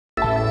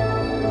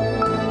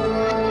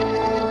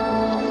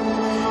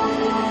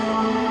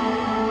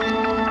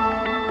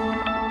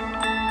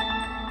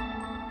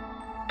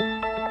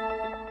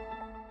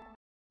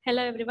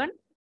Hello everyone,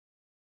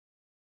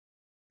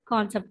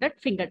 concept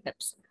at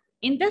fingertips.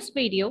 In this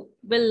video,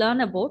 we'll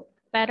learn about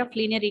pair of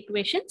linear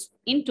equations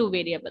in two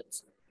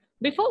variables.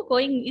 Before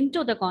going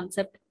into the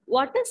concept,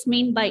 what is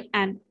meant by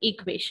an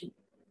equation?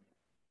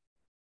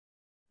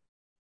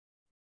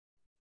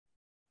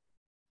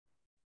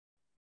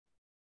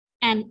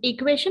 An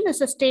equation is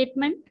a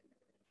statement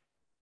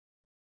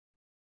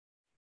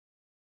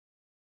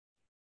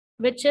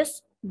which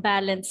is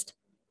balanced,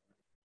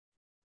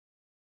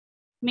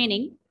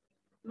 meaning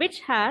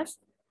which has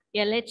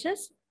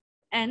LHS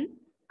and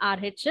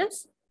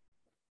RHS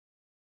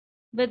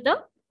with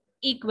the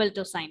equal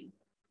to sign.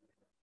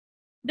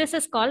 This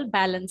is called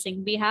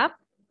balancing. We have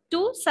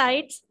two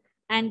sides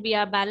and we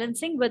are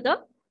balancing with the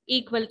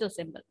equal to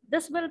symbol.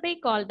 This will be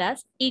called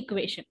as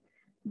equation.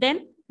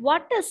 Then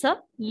what is a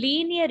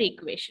linear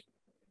equation?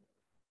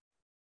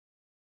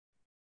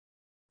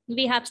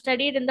 We have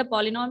studied in the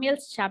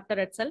polynomials chapter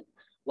itself.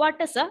 What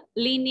is a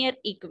linear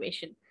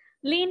equation?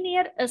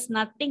 Linear is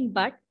nothing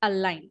but a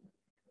line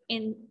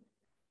in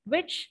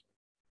which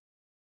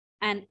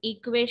an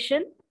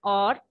equation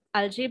or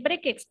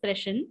algebraic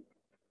expression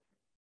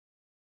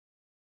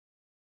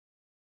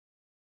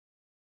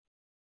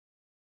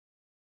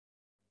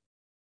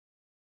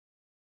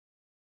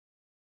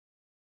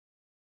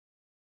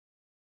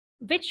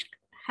which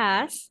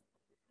has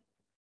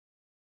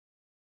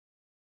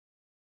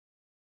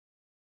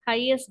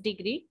highest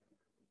degree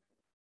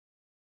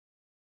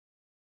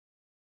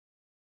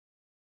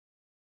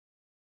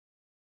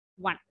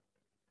one.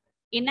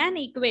 In an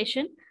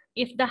equation,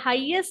 if the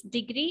highest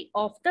degree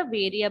of the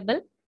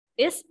variable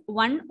is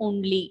 1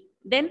 only,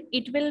 then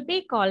it will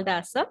be called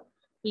as a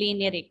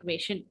linear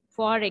equation.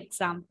 For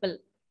example,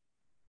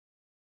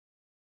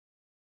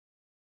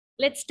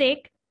 let's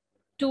take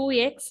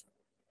 2x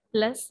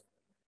plus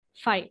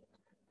 5.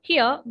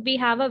 Here we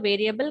have a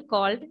variable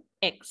called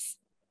x.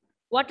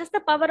 What is the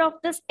power of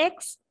this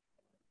x?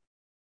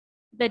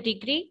 The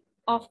degree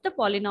of the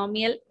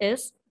polynomial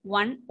is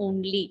 1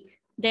 only.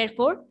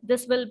 Therefore,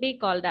 this will be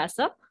called as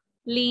a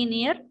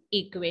linear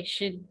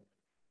equation.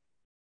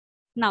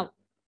 Now,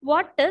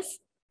 what is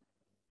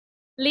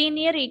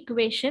linear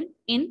equation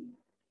in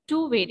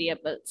two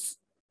variables?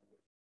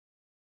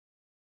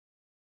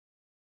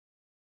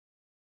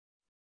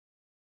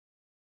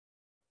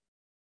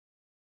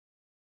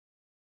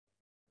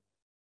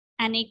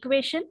 An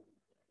equation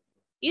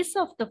is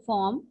of the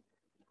form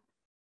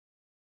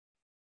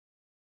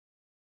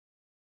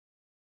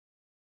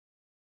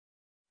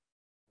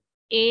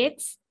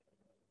ax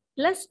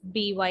plus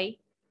by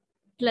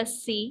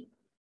plus c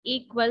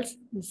equals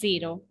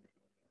 0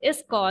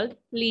 is called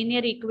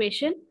linear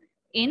equation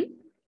in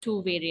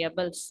two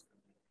variables.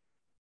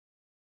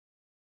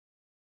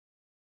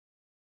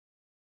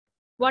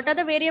 What are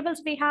the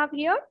variables we have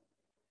here?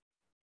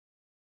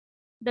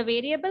 The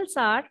variables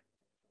are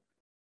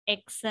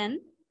x and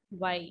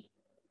y.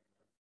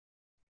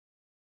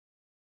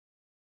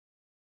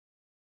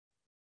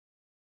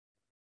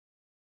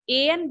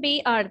 A and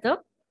b are the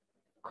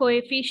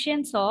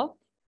coefficients of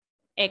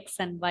x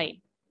and y.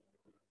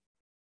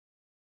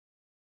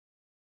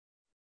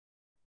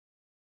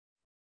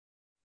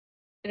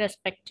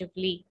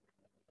 Respectively.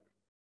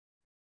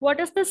 What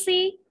is the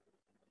c?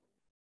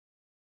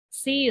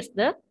 C is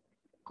the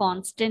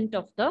constant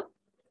of the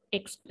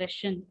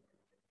expression.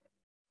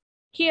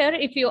 Here,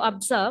 if you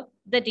observe,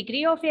 the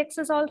degree of x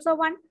is also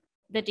 1.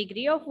 The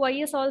degree of y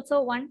is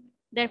also 1.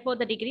 Therefore,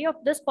 the degree of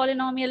this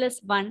polynomial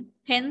is 1.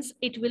 Hence,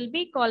 it will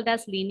be called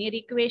as linear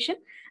equation.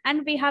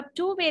 And we have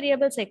two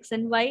variables x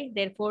and y.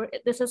 Therefore,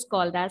 this is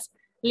called as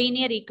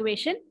linear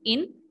equation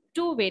in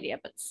two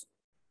variables.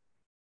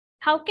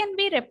 How can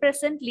we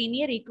represent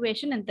linear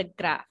equation in the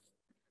graph?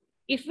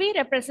 If we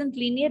represent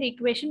linear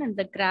equation in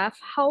the graph,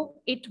 how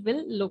it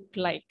will look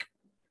like?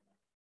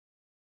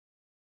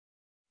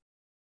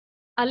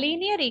 A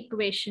linear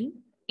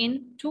equation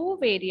in two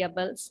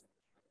variables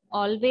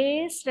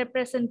always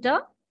represent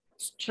a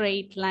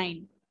straight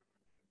line.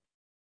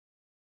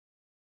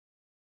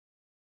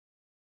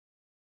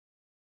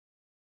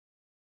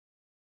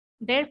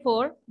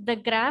 Therefore, the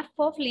graph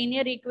of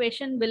linear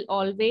equation will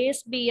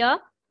always be a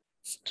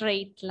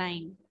straight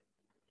line.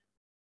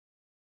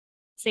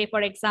 Say,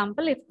 for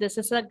example, if this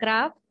is a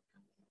graph,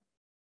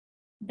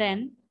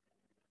 then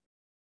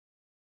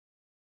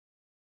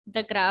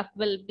the graph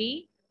will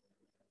be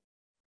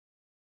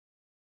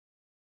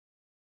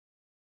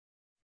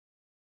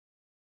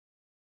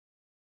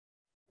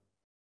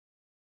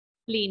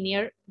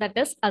linear, that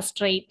is a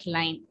straight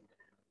line.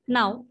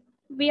 Now,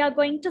 we are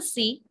going to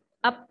see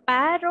a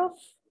pair of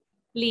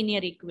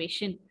linear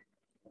equation.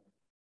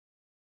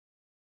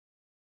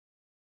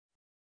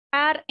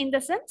 Pair in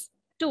the sense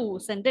two,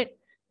 isn't it?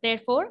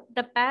 Therefore,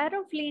 the pair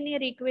of linear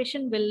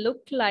equation will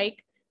look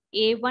like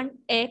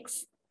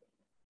a1x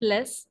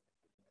plus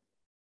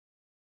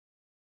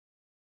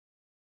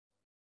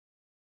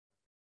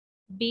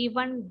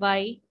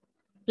b1y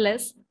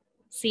plus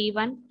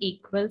c1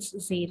 equals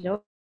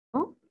 0.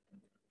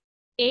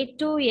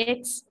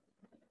 a2x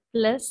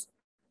plus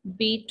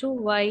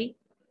b2y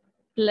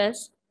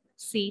plus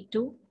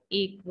c2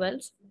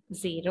 equals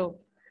 0.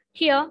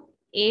 Here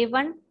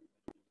A1,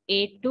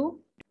 A2,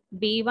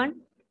 B1,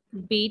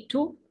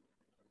 B2,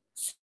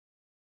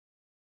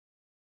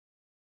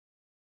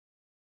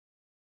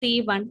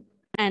 C1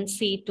 and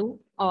C2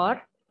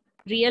 are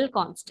real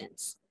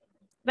constants.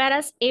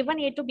 Whereas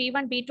A1, A2,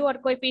 B1, B2 are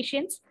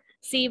coefficients,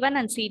 C1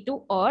 and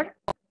C2 are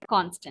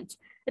constants.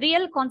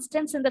 Real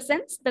constants in the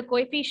sense the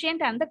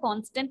coefficient and the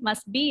constant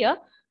must be a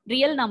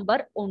real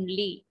number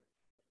only.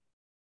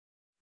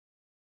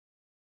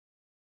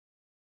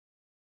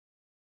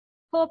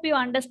 Hope you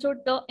understood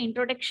the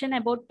introduction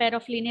about pair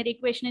of linear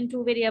equation in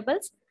two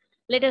variables.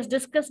 Let us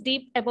discuss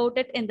deep about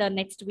it in the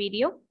next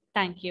video.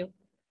 Thank you.